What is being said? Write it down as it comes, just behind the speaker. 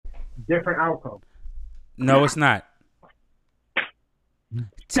different outcome. No, it's not.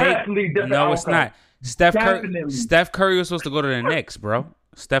 Definitely different No, it's outcome. not. Steph Curry was supposed to go to the Knicks, bro.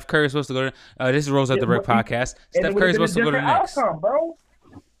 Steph Curry was supposed to go to. This is Rose at the Brick podcast. Steph Curry is supposed to go to the Knicks. Outcome, bro.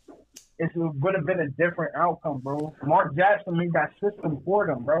 It would have been a different outcome, bro. Mark Jackson made that system for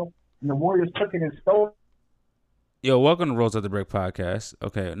them, bro. And the Warriors took it and stole it. Yo, welcome to Rose at the Brick podcast.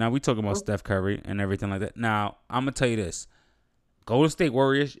 Okay, now we talking about Steph Curry and everything like that. Now, I'm going to tell you this. Golden State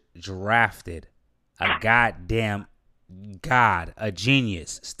Warriors drafted a goddamn god, a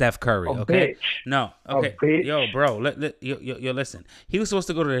genius, Steph Curry, okay? Bitch. No, okay. Bitch. Yo, bro, yo, listen. He was supposed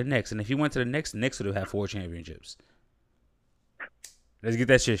to go to the Knicks, and if he went to the Knicks would have had 4 championships. Let's get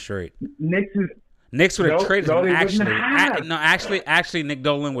that shit straight. Knicks would have traded him, actually. Actually, Nick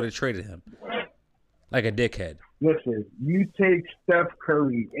Dolan would have traded him. Like a dickhead. Listen, you take Steph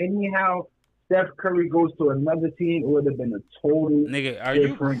Curry. Anyhow, Steph Curry goes to another team, it would have been a total nigga, are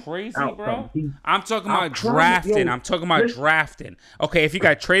you crazy, outcome. Bro? I'm talking about drafting. I'm talking about drafting. Okay, if you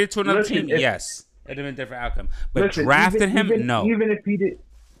got traded to another team, yes. It would have been a different outcome. But drafting him, no. Even if he did...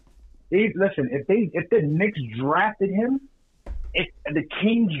 if the Knicks drafted him, if the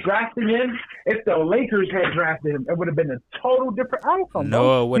Kings drafted him, if the Lakers had drafted him, it would have been a total different outcome.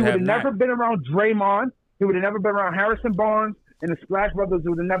 No, it would have not. He would have never been around Draymond. He would have never been around Harrison Barnes and the Splash Brothers.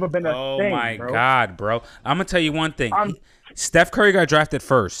 Would have never been a thing, Oh, my bro. God, bro. I'm going to tell you one thing. Steph Curry got drafted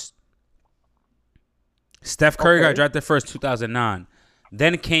first. Steph Curry got drafted first 2009.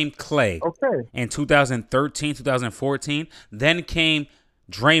 Then came Clay in 2013, 2014. Then came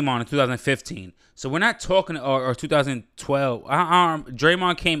Draymond in 2015. So we're not talking, or 2012.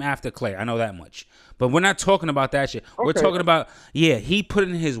 Draymond came after Clay. I know that much. But we're not talking about that shit. We're talking about, he put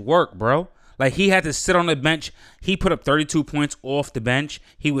in his work, bro. Like, he had to sit on the bench. He put up 32 points off the bench.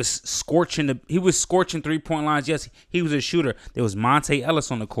 He was scorching 3-point lines. Yes, he was a shooter. There was Monte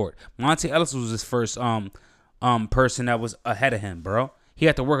Ellis on the court. Monte Ellis was his first person that was ahead of him, bro. He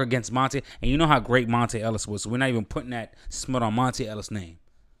had to work against Monte, and you know how great Monte Ellis was. So we're not even putting that smut on Monte Ellis' name.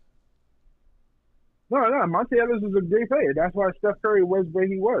 No, Monte Ellis was a great player. That's why Steph Curry was where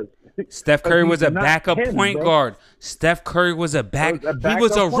he was. Steph Curry was a backup point guard. Steph Curry was a back. He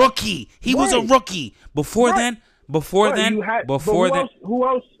was a rookie. He was a rookie. Before then. Who else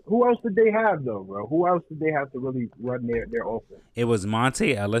did they have though, bro? Who else did they have to really run their offense? It was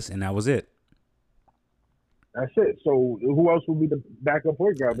Monte Ellis, and that was it. That's it. So who else would be the backup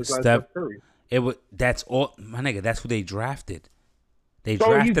point guard besides Steph Curry? That's all, my nigga. That's who they drafted. They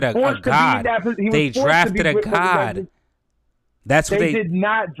drafted a god. They drafted a god. That's what they did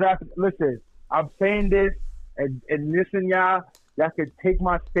not draft. Listen, I'm saying this, and listen, y'all could take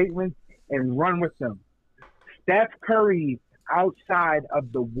my statements and run with them. Steph Curry outside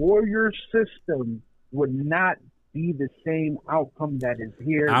of the Warriors system would not be the same outcome that is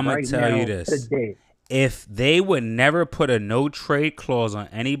here. I'm gonna tell you this today. If they would never put a no trade clause on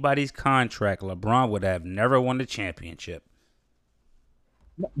anybody's contract, LeBron would have never won the championship.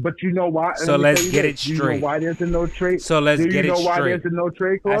 But you know why? So let's get it straight. Do you know why there's a no trade? So let's get it straight. Do you know why there's a no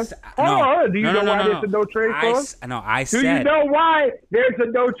trade clause? Do you know why there's a no trade clause? I said. Do you know why there's a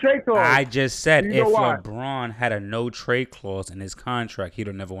no trade clause? I just said if LeBron had a no trade clause in his contract, he'd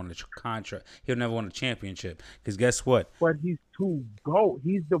have never won the contract. He'll never won a championship. Because guess what? But he's too GOAT.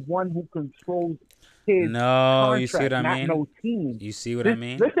 He's the one who controls his contract, you see what I mean? Not no team. You see what I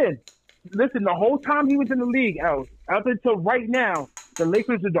mean? Listen, the whole time he was in the league, up until right now, the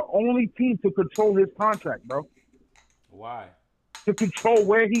Lakers are the only team to control his contract, bro. Why? To control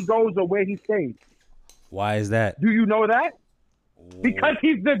where he goes or where he stays. Why is that? Do you know that? Because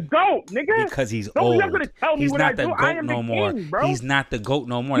he's the GOAT, nigga. Because he's old. You're gonna tell me he's what not I the do. GOAT I am no the more. king, bro. He's not the GOAT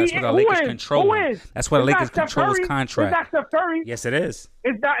no more. That's why the Lakers control him. That's why the Lakers control his contract. It's not Steph Curry. Yes, it is.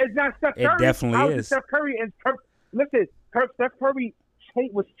 It's not Steph Curry. It definitely is. Steph Curry and Steph Curry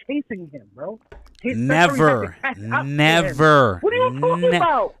was chasing him, bro. Never. What are you talking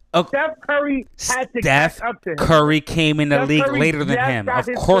about? Steph Curry had to catch up to him. Curry came in the league later than him. Of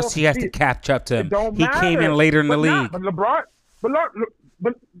course he has to catch up to him. He came in later in the league.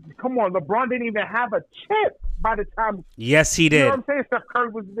 But come on, LeBron didn't even have a chip by the time. Yes, he did. You know what I'm saying? Steph Curry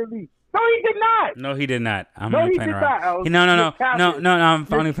was in the league. No, he did not. No, he did not. I'm only playing around. No, I'm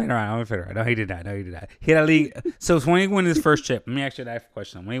only playing around. No, he did not. He had a league. So when he won his first chip, let me ask you that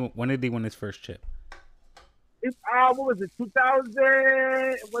question. When did he win his first chip? What was it? 2000?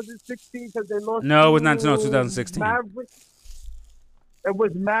 Was it 16? Because they lost. No, it was not. No, 2016. It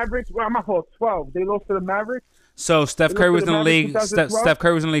was Mavericks. Well, I'm not 12. They lost to the Mavericks. So Steph Curry was in the league. Steph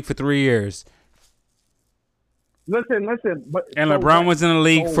Curry was in the league for 3 years. Listen. And LeBron was in the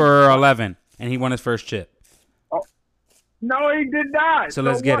league for 11, and he won his first chip. Oh. No, he did not. So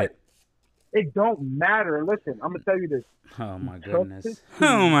let's get it. It don't matter. Listen, I'm gonna tell you this. Oh my goodness.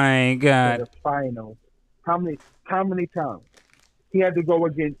 Oh my God. The finals. How many times he had to go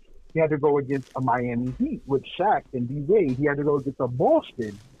against? He had to go against a Miami Heat with Shaq and D Wade. He had to go against a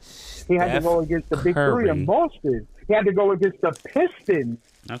Boston. He had to go against the Big Three in Boston. He had to go against the Pistons.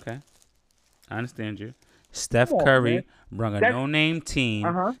 Okay, I understand you. Steph Curry brought a no-name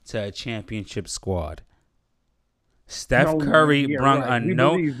team to a championship squad. Steph Curry brung a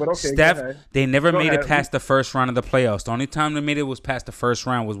no. Steph, they never made it past the first round of the playoffs. The only time they made it was past the first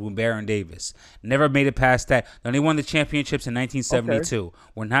round was with Baron Davis. Never made it past that. They only won the championships in 1972. Okay.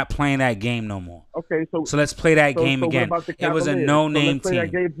 We're not playing that game no more. Okay, so let's play that game again. It was a no-name team. Let's play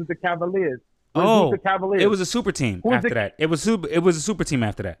that game with the Cavaliers. The Cavaliers? It was a super team after that. It was a super team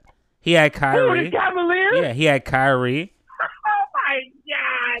after that. He had Kyrie. The Cavaliers? Yeah, he had Kyrie.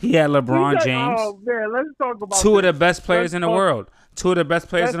 He had LeBron James. Oh man, let's talk about two of the best players in the world. Two of the best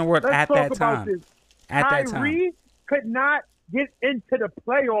players in the world at that time. Kyrie could not get into the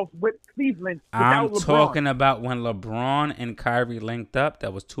playoffs with Cleveland without LeBron. I'm talking about when LeBron and Kyrie linked up.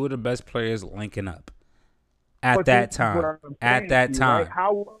 That was two of the best players linking up at that time. At that time.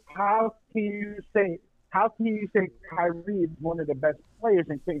 How can you say Kyrie is one of the best players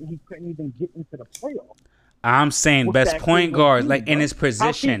and he couldn't even get into the playoffs? I'm saying best point guard, like in his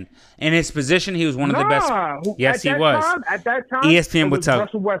position. In his position, he was one of the best. Yes, he was. At that time, ESPN would tell.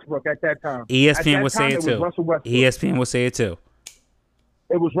 Russell Westbrook at that time. ESPN would say it too. ESPN would say it too.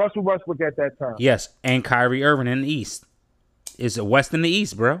 It was Russell Westbrook at that time. Yes, and Kyrie Irving in the East. It's a West and the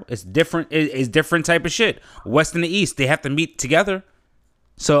East, bro. It's different. It's different type of shit. West and the East, they have to meet together.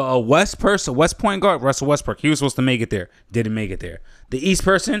 So a West point guard, Russell Westbrook, he was supposed to make it there. Didn't make it there. The East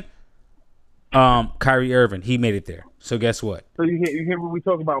person. Kyrie Irving, he made it there. So guess what? So you hear when we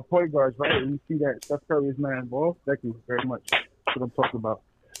talk about point guards, right? And you see that Steph Curry is man ball. Thank you very much. That's what I'm talking about.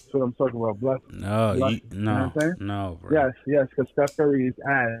 That's what I'm talking about. Bless. No, no, you know what I'm saying? No, bro. Yes, because Steph Curry is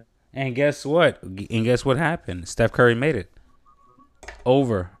ass. And guess what? Guess what happened? Steph Curry made it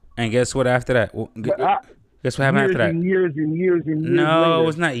over. And guess what after that? Guess what happened after that? Years and years No, later. It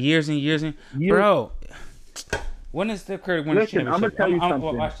was not years and years. Bro, when is Steph Curry win the championship? I'm going to tell you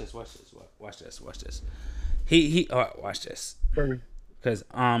something. Watch this. Watch this. Watch this. Because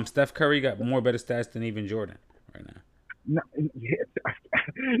Steph Curry got more better stats than even Jordan right now. No,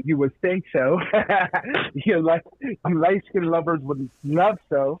 you would think so. You light skin lovers would love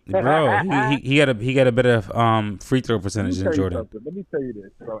so. Bro, he got a better free throw percentage than Jordan. Let me tell you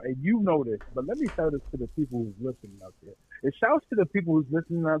this, bro, and you know this, but let me tell this to the people who's listening out there. It shouts to the people who's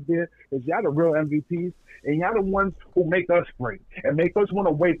listening out there is y'all the real MVPs, and y'all the ones who make us great and make us want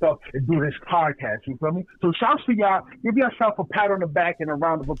to wake up and do this podcast. You feel me? So shouts to y'all. Give yourself a pat on the back and a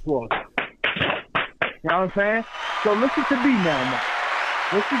round of applause. You know what I'm saying? So listen to me now.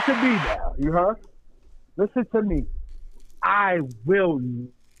 Listen to me now. You heard? Listen to me. I will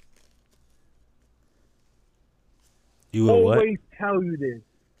always tell you this.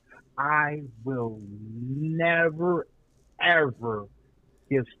 I will never, ever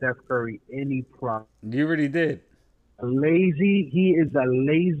give Steph Curry any props. You already did. He is a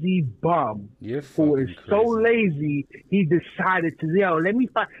lazy bum who is so lazy he decided to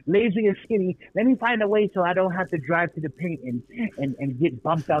lazy and skinny. Let me find a way so I don't have to drive to the paint and get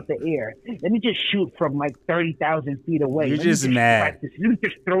bumped out the air. Let me just shoot from like 30,000 feet away. You're just mad. You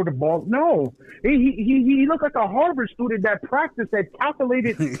just throw the ball. No, he looked like a Harvard student that practiced, that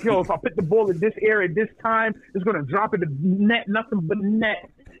calculated. If I put the ball in this air at this time, it's gonna drop in the net. Nothing but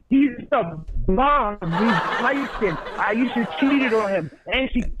net. He's a bomb. He's light-skinned. I used to cheated on him, and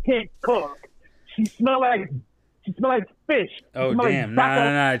she can't cook. She smell like fish. Oh damn!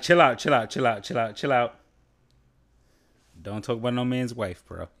 Nah. Chill out. Don't talk about no man's wife,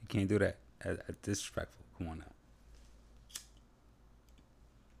 bro. You can't do that. That's disrespectful. Come on now.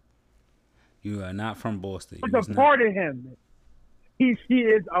 You are not from Boston. He's a part of him. He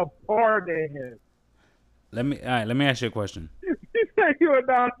is a part of him. Let me ask you a question. You're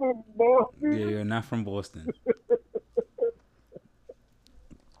not from Boston. Yeah, you're not from Boston.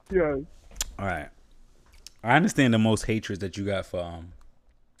 Yes. All right. I understand the most hatred that you got for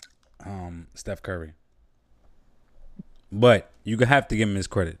Steph Curry, but you have to give him his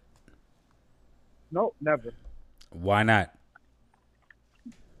credit. No, never. Why not?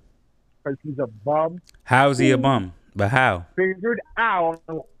 Because he's a bum. How is he a bum? But how? Figured out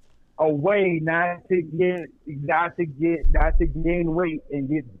a way not to gain weight and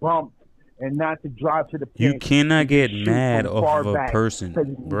get bumped and not to drive to the paint. You cannot get mad off of a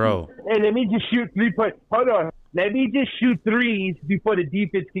person, bro. Hey, let me just shoot hold on. Let me just shoot threes before the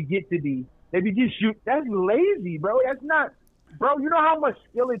defense can get to these. Let me just shoot. That's lazy, bro. That's not. Bro, you know how much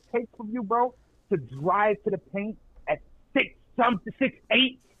skill it takes from you, bro, to drive to the paint at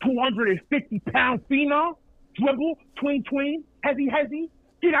 6'8", 250-pound phenom, dribble, tween, heavy,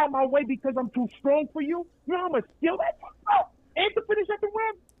 get out my way because I'm too strong for you. You know how much skill that takes, bro? And to finish at the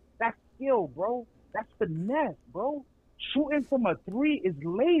rim, that's skill, bro. That's finesse, bro. Shooting from a three is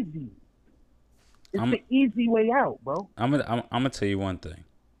lazy. It's the easy way out, bro. I'm gonna tell you one thing.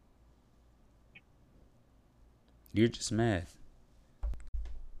 You're just mad.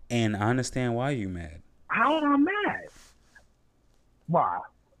 And I understand why you're mad. How am I mad? Why?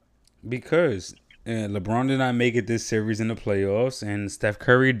 Because LeBron did not make it this series in the playoffs, and Steph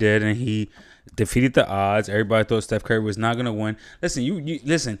Curry did, and he defeated the odds. Everybody thought Steph Curry was not gonna win. Listen, you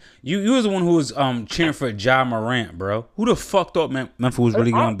was the one who was cheering for Ja Morant, bro. Who the fuck thought Memphis was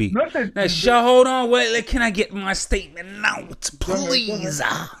really gonna beat? Now, hold on, wait. Can I get my statement out, please?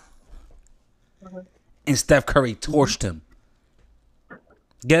 And Steph Curry torched him.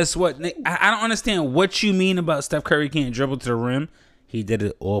 Guess what, Nick? I don't understand what you mean about Steph Curry can't dribble to the rim. He did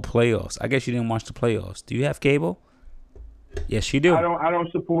it all playoffs. I guess you didn't watch the playoffs. Do you have cable? Yes, you do. I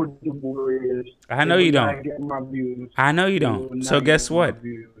don't support the Warriors. I know you don't. I know you don't. don't. So guess what?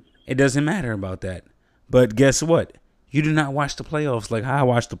 It doesn't matter about that. But guess what? You do not watch the playoffs like how I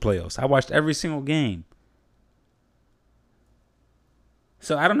watched the playoffs. I watched every single game.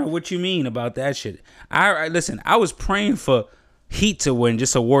 So I don't know what you mean about that shit. Listen, I was praying for Heat to win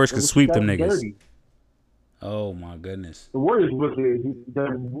just so Warriors could sweep them niggas. Dirty. Oh my goodness. The Warriors was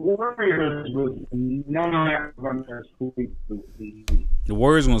not going to sweep the Heat. The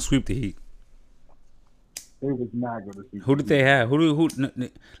Warriors going to sweep the Heat. They was not going to sweep. Who did they have?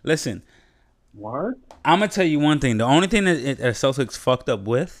 Listen. What? I'm gonna tell you one thing. The only thing that Celtics fucked up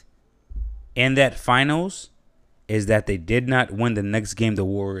with in that finals is that they did not win the next game the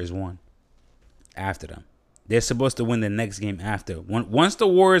Warriors won after them. They're supposed to win the next game after. Once the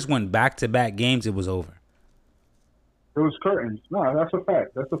Warriors went back-to-back games, it was over. It was curtains. No, that's a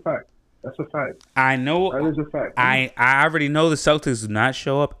fact. I know. That is a fact. I already know the Celtics do not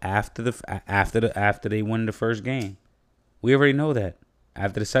show up after they win the first game. We already know that.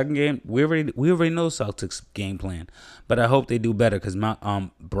 After the second game, we already know Celtics game plan. But I hope they do better because I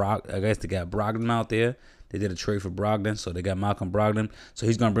guess they got Brogdon out there. They did a trade for Brogdon, so they got Malcolm Brogdon. So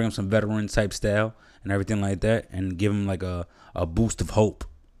he's gonna bring him some veteran type style and everything like that, and give him like a boost of hope,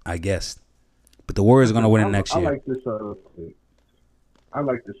 I guess. But the Warriors are gonna win it next year. I like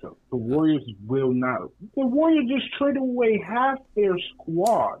this. The Warriors will not. The Warriors just traded away half their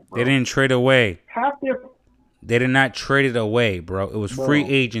squad, bro. They didn't trade away. They did not trade it away, bro. It was free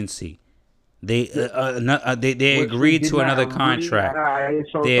agency. They agreed to another contract.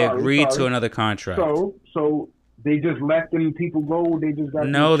 They agreed to another contract. So they just let them people go. They just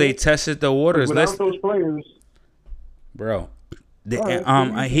got they tested the waters. Without those players, bro. He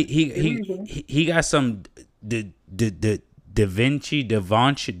got some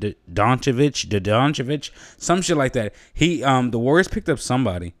Doncic, some shit like that. The Warriors picked up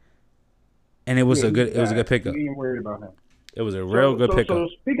somebody, and it was a good pickup. You ain't worried about him. It was a real good pickup. So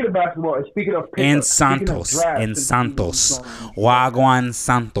speaking of basketball, and speaking of pickup, and Santos, Wagwan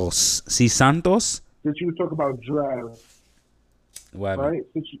Santos. See Santos? Since you talk about draft, what? Right?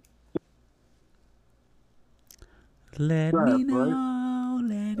 Let me know.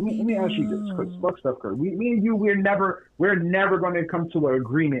 Let me ask you this, because fuck Steph Curry. Me and you, we're never going to come to an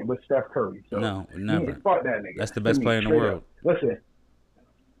agreement with Steph Curry. So no, never. Fuck that nigga. That's the best player in the world. Listen,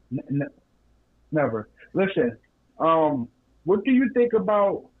 never. Listen, what do you think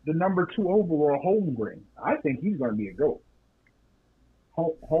about the number 2 overall Holmgren? I think he's going to be a GOAT.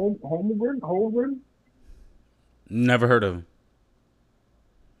 Holmgren? Never heard of him.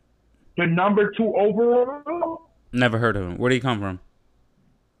 The number 2 overall? Never heard of him. Where did he come from?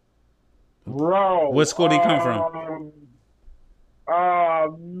 Bro. What school did he come from?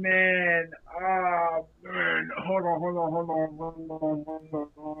 Oh, man. Hold on.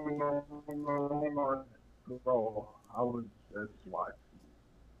 Bro, I was just watching.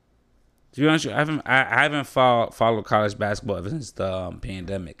 To be honest, I haven't followed college basketball ever since the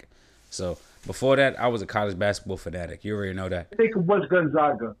pandemic. So before that, I was a college basketball fanatic. You already know that. I think it was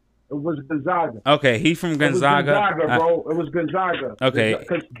Gonzaga. Okay, he from Gonzaga. It was Gonzaga, bro. It was Gonzaga. Okay.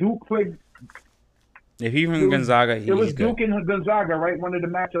 Because Duke played. If he's from Gonzaga, he's good. It was Duke and Gonzaga, right? One of the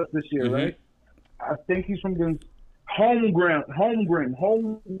matchups this year, right? I think he's from Holmgren.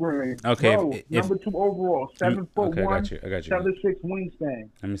 Okay. Bro, number 2 overall, 7'1", okay, I got you. 7'6" wingspan.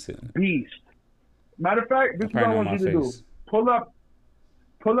 Let me see. Beast. Matter of fact, this is what I want you to do. Pull up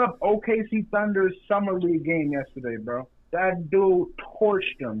OKC Thunder's summer league game yesterday, bro. That dude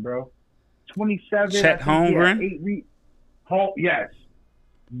torched them, bro. 27. Chet Holmgren? Home, yes.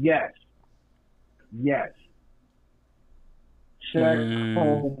 Yes. Check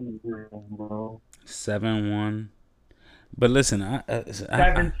homegrown, bro. 7-1. But listen,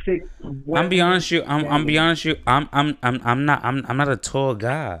 7-6. I'm be honest with you. I'm be honest with you. I'm not a tall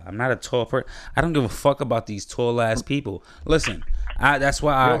guy. I'm not a tall person. I don't give a fuck about these tall ass people. Listen, that's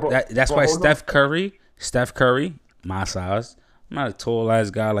why Steph Curry, my size. I'm not a tall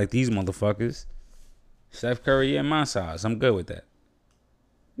ass guy like these motherfuckers. Steph Curry, yeah, my size. I'm good with that.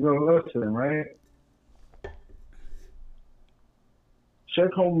 Listen, right?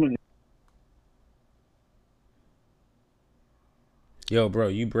 Check home. Yo, bro,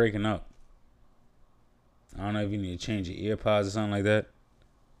 you breaking up. I don't know if you need to change your ear pods or something like that.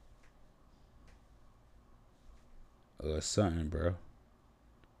 Or something, bro.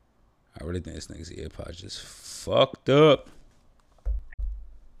 I really think this nigga's ear pods just fucked up.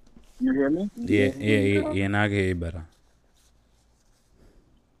 You hear me? Yeah, now I can hear you better.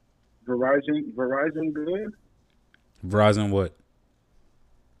 Verizon good? Verizon what?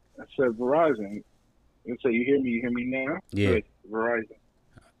 I said Verizon. So you hear me now? Yeah. Good. Verizon.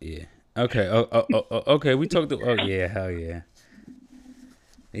 Yeah. Okay. Okay. We talked to. Oh yeah. Hell yeah.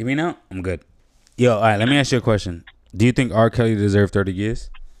 You mean now? I'm good. Yo, all right. Let me ask you a question. Do you think R. Kelly deserved 30 years?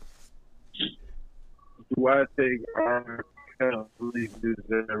 Do I think R. Kelly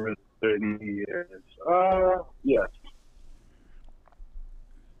deserves 30 years? Yes.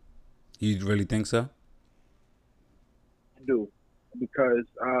 You really think so? I do. Because,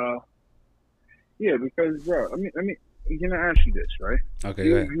 bro, I mean, I'm gonna ask you this, right? Okay,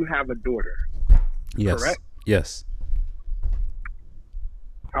 go ahead. You have a daughter. Yes. Correct? Yes.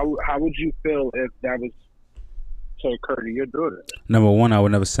 How would you feel if that was to occur to your daughter? Number one, I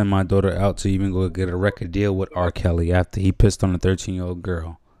would never send my daughter out to even go get a record deal with R. Kelly after he pissed on a 13-year-old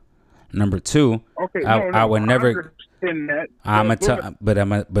girl. Number two, okay, I would never. That. I'm gonna tell, but let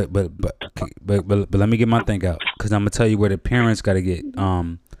me get my thing out, because I'm gonna tell you where the parents got to get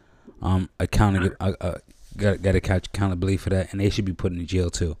got to catch accountability for that, and they should be put in jail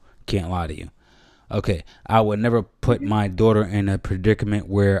too. Can't lie to you. Okay, I would never put my daughter in a predicament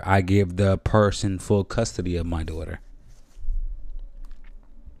where I give the person full custody of my daughter.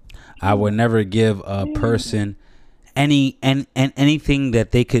 I would never give a person anything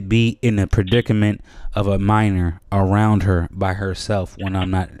that they could be in a predicament of a minor around her by herself when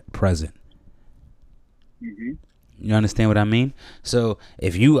I'm not present. Mm-hmm. You understand what I mean? So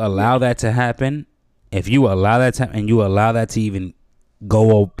if you allow that to happen, and you allow that to even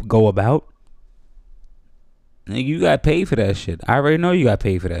go about, you got paid for that shit. I already know you got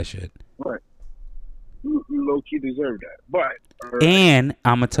paid for that shit. Right. You low key deserve that, but. Right. And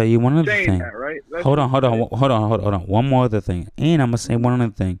I'm gonna tell you one other thing. That, right? Hold on. One more other thing. And I'm gonna say one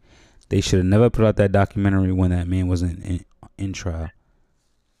other thing. They should have never put out that documentary when that man was in trial.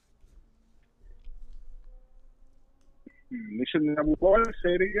 They should never.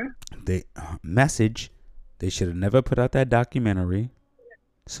 Say it again. They should have never put out that documentary,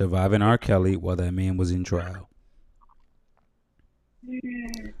 Surviving R. Kelly, while that man was in trial.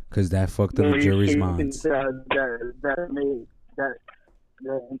 Because that fucked up the jury's minds. That made that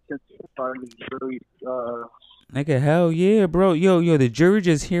intensified the jury's. Nigga, hell yeah, bro. Yo, the jury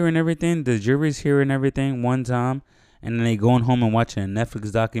just hearing everything. The jury's hearing everything one time, and then they going home and watching a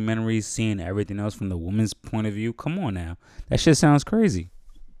Netflix documentary, seeing everything else from the woman's point of view. Come on now. That shit sounds crazy.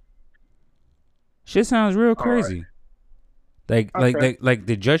 Shit sounds real crazy. Right. Like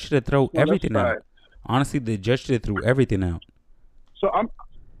the judge should have thrown everything out. Honestly, the judge should have threw everything out. So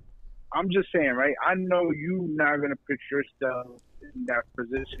I'm just saying, right? I know you not gonna put yourself in that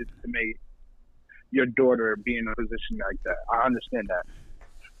position to make your daughter be in a position like that. I understand that,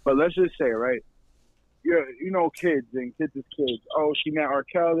 but let's just say, right? Kids and kids is kids. Oh, she met R.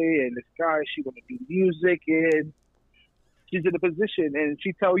 Kelly and this guy. She want to do music and she's in a position, and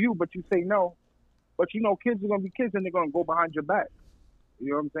she tell you, but you say no. But kids are gonna be kids, and they're gonna go behind your back.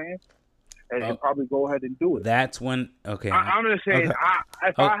 You know what I'm saying? And probably go ahead and do it. That's when, okay. I'm just saying, okay.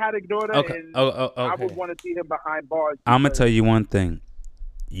 If I had a daughter, I would want to see him behind bars. I'm going to tell you one thing.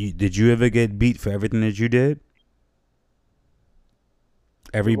 Did you ever get beat for everything that you did?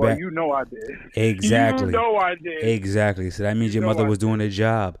 I did. Exactly. You know I did. Exactly. So that means your mother was doing her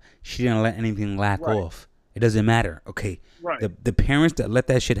job. She didn't let anything lack off. It doesn't matter. Okay. Right. The parents that let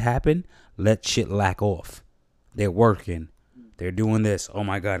that shit happen, let shit lack off. They're working. They're doing this. Oh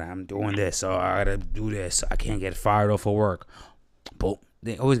my God, I'm doing this. Oh, I gotta do this. I can't get fired off of work. But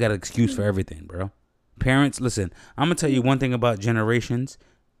they always got an excuse for everything, bro. Parents, listen, I'm gonna tell you one thing about generations.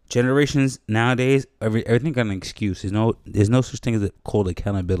 Generations nowadays, everything got an excuse. There's no such thing as called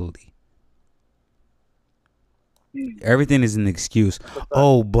accountability. Everything is an excuse.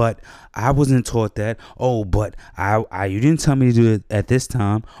 Oh, but I wasn't taught that. Oh, but I you didn't tell me to do it at this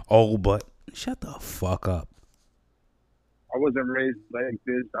time. Oh, but shut the fuck up. I wasn't raised like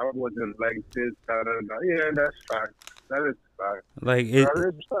this. I wasn't like this. Da, da, da. Yeah, that's fact. That is fact. Like it. That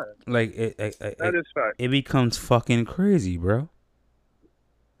is fact. Like that is fact. It becomes fucking crazy, bro.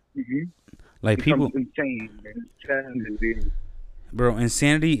 Mm-hmm. Like it people insane. Insanity. Bro,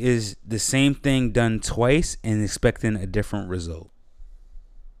 insanity is the same thing done twice and expecting a different result.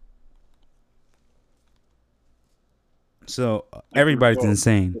 So everybody's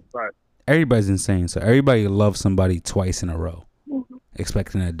insane. Everybody's insane. So everybody loves somebody twice in a row,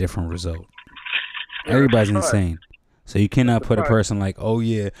 expecting a different result. Everybody's insane. So you cannot put a person like, oh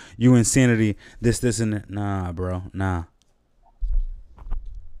yeah, you insanity, this, and that. Nah, bro, nah.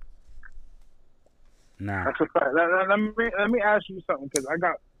 That's a fact. Let me ask you something, because I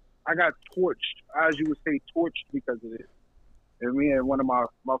got torched, as you would say, torched because of it. And me and one of my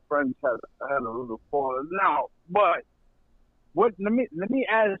friends had a little falling out. But let me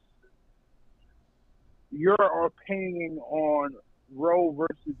ask your opinion on Roe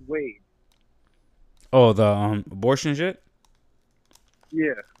versus Wade. Oh, the abortion shit?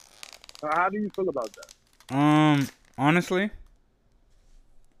 Yeah. How do you feel about that? Honestly,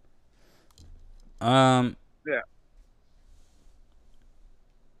 yeah.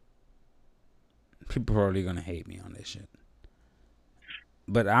 People probably gonna hate me on this shit,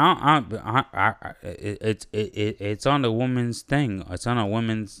 but it's on the woman's thing. It's on a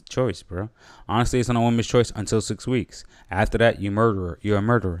woman's choice, bro. Honestly, it's on a woman's choice until 6 weeks. After that, you're a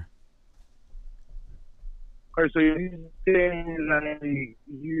murderer. Okay, so you're saying that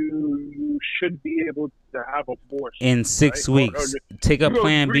you should be able to have abortion in 6 weeks. Take a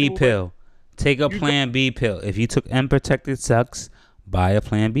Plan B pill. Take a Plan B pill. If you took unprotected sex, buy a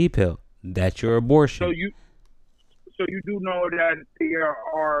Plan B pill. That's your abortion. So you do know that they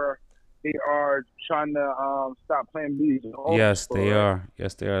are trying to stop Plan B. Yes, they are.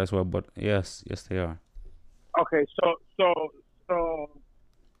 Yes, they are. That's what. But yes, they are. Okay, so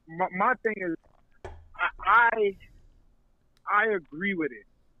my thing is, I agree with it.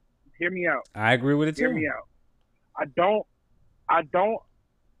 Hear me out. I agree with it too. Hear me out. I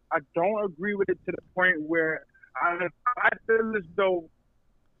don't agree with it to the point where I feel as though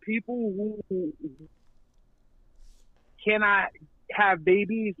people who cannot have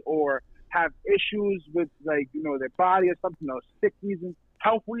babies or have issues with, like, you know, their body or something, or sick reasons,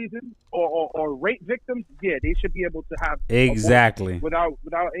 health reasons, or rape victims, yeah, they should be able to have exactly without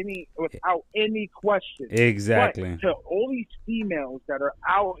any question. Exactly. But to all these females that are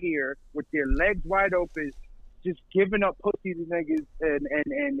out here with their legs wide open, just giving up pussy to niggas and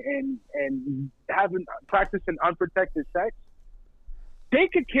having practicing unprotected sex, they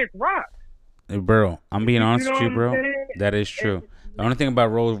could kick rocks. Bro, I'm being honest with you, bro. That is true. The only thing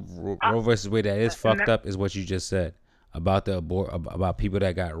about Roe versus Wade that is fucked up is what you just said about about people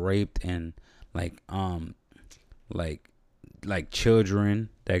that got raped and like children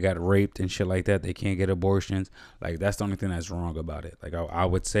that got raped and shit like that. They can't get abortions. Like, that's the only thing that's wrong about it. Like, I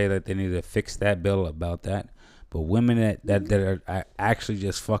would say that they need to fix that bill about that. But women that are actually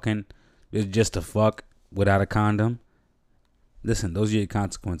just fucking, just to fuck without a condom, listen, those are your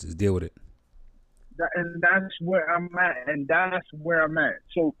consequences. Deal with it. And that's where I'm at.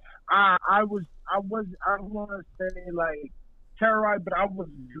 So I don't want to say like terrorized, but I was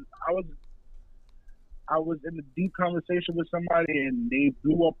in a deep conversation with somebody, and they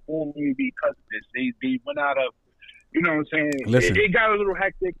blew up on me because of this. They went out of, you know what I'm saying? Listen, it got a little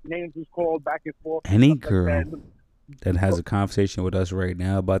hectic. Names was called back and forth. Any girl that has a conversation with us right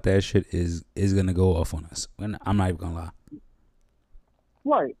now about that shit is gonna go off on us. I'm not even gonna lie.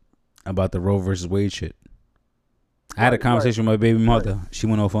 Right. About the Roe versus Wade shit. I had a conversation with my baby mother. She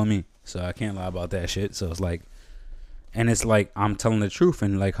went off on me, so I can't lie about that shit. So it's like, and it's like I'm telling the truth,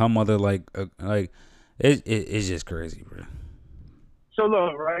 and like her mother, it's just crazy, bro. So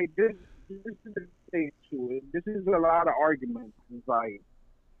look, right, this is the thing to it. This is a lot of arguments. It's like,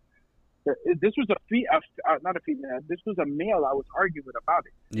 this was not a female. This was a male I was arguing about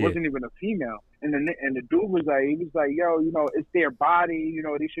it. It wasn't even a female. And the dude was like, yo, you know, it's their body. You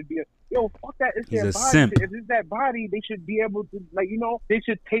know, they should be fuck that. It's their body. Simp. If it's that body, they should be able to, like, you know, they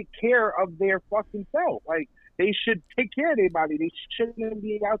should take care of their fucking self. Like, they should take care of their body. They shouldn't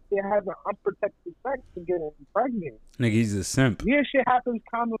be out there having unprotected sex and getting pregnant. Nigga, he's a simp. Yeah, shit happens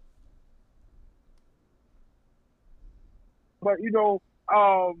common. But, you know,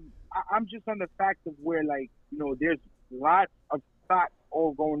 I'm just on the fact of where, like, you know, there's lots of thoughts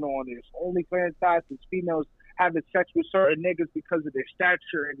all going on. There's OnlyFans sites, there's females having sex with certain niggas because of their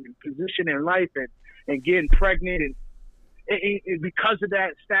stature and position in life and getting pregnant and because of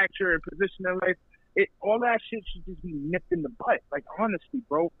that stature and position in life, all that shit should just be nipped in the butt. Like, honestly,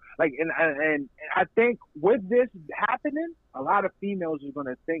 bro. Like, and I think with this happening, a lot of females are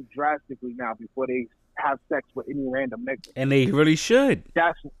gonna think drastically now before they have sex with any random nigga. And they really should.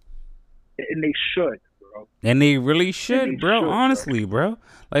 And they should, bro. And they really should, bro. Honestly, bro.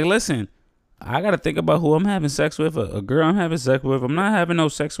 Like, listen, I gotta think about who I'm having sex with. A girl I'm having sex with. I'm not having no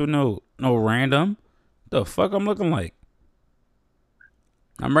sex with no random. The fuck I'm looking like?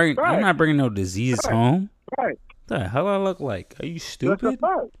 I'm not bringing no disease home. Right. What the hell I look like? Are you stupid?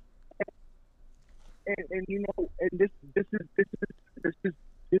 And you know, and this is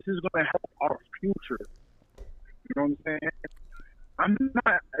gonna help our future. You know what I'm saying? I'm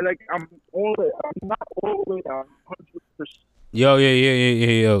not all the way 100%.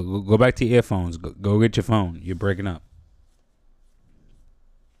 Yo. Go back to your earphones. Go get your phone. You're breaking up.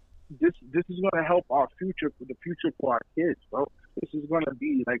 This is gonna help our future, for the future for our kids, bro. This is gonna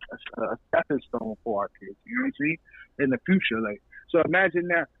be like a stepping stone for our kids. You know what I'm saying? In the future, like, so imagine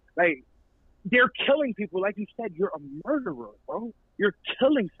that, like, they're killing people. Like you said, you're a murderer, bro. You're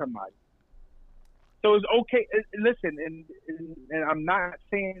killing somebody. So it's okay. Listen, and I'm not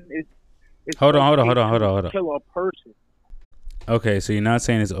saying it's hold on. Kill a person. Okay, so you're not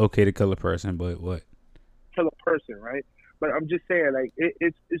saying it's okay to kill a person, but what? Kill a person, right? But I'm just saying, like,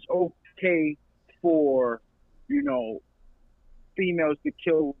 it's okay for, you know, females to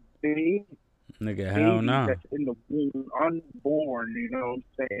kill babies. Nigga, hell no. That's in the womb, unborn. You know what I'm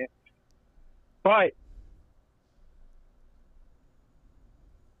saying? But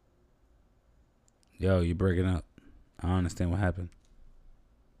yo, you breaking up. I don't understand what happened.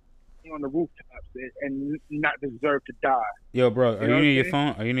 On the rooftops and not deserve to die. Yo, bro, are you near your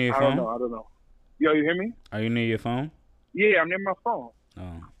phone? Are you near your phone? I don't know. Yo, you hear me? Are you near your phone? Yeah, I'm near my phone.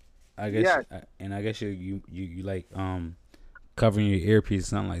 Oh, I guess. Yes. I guess you like covering your earpiece or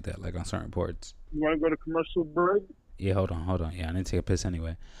something like that, like on certain ports. You want to go to commercial break? Yeah, hold on. Yeah, I need to take a piss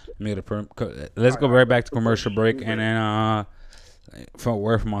anyway. Let's go right back to commercial break, and then for a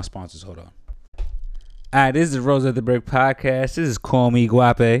word from our sponsors. Hold on. All right, this is the Rose at the Break podcast. This is Call Me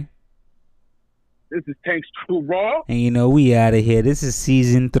Guape. This is Tanks True Raw. And you know, we out of here. This is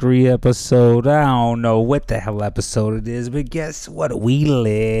season 3 episode. I don't know what the hell episode it is, but guess what? We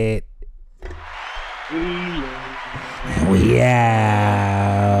lit. We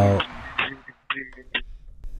out.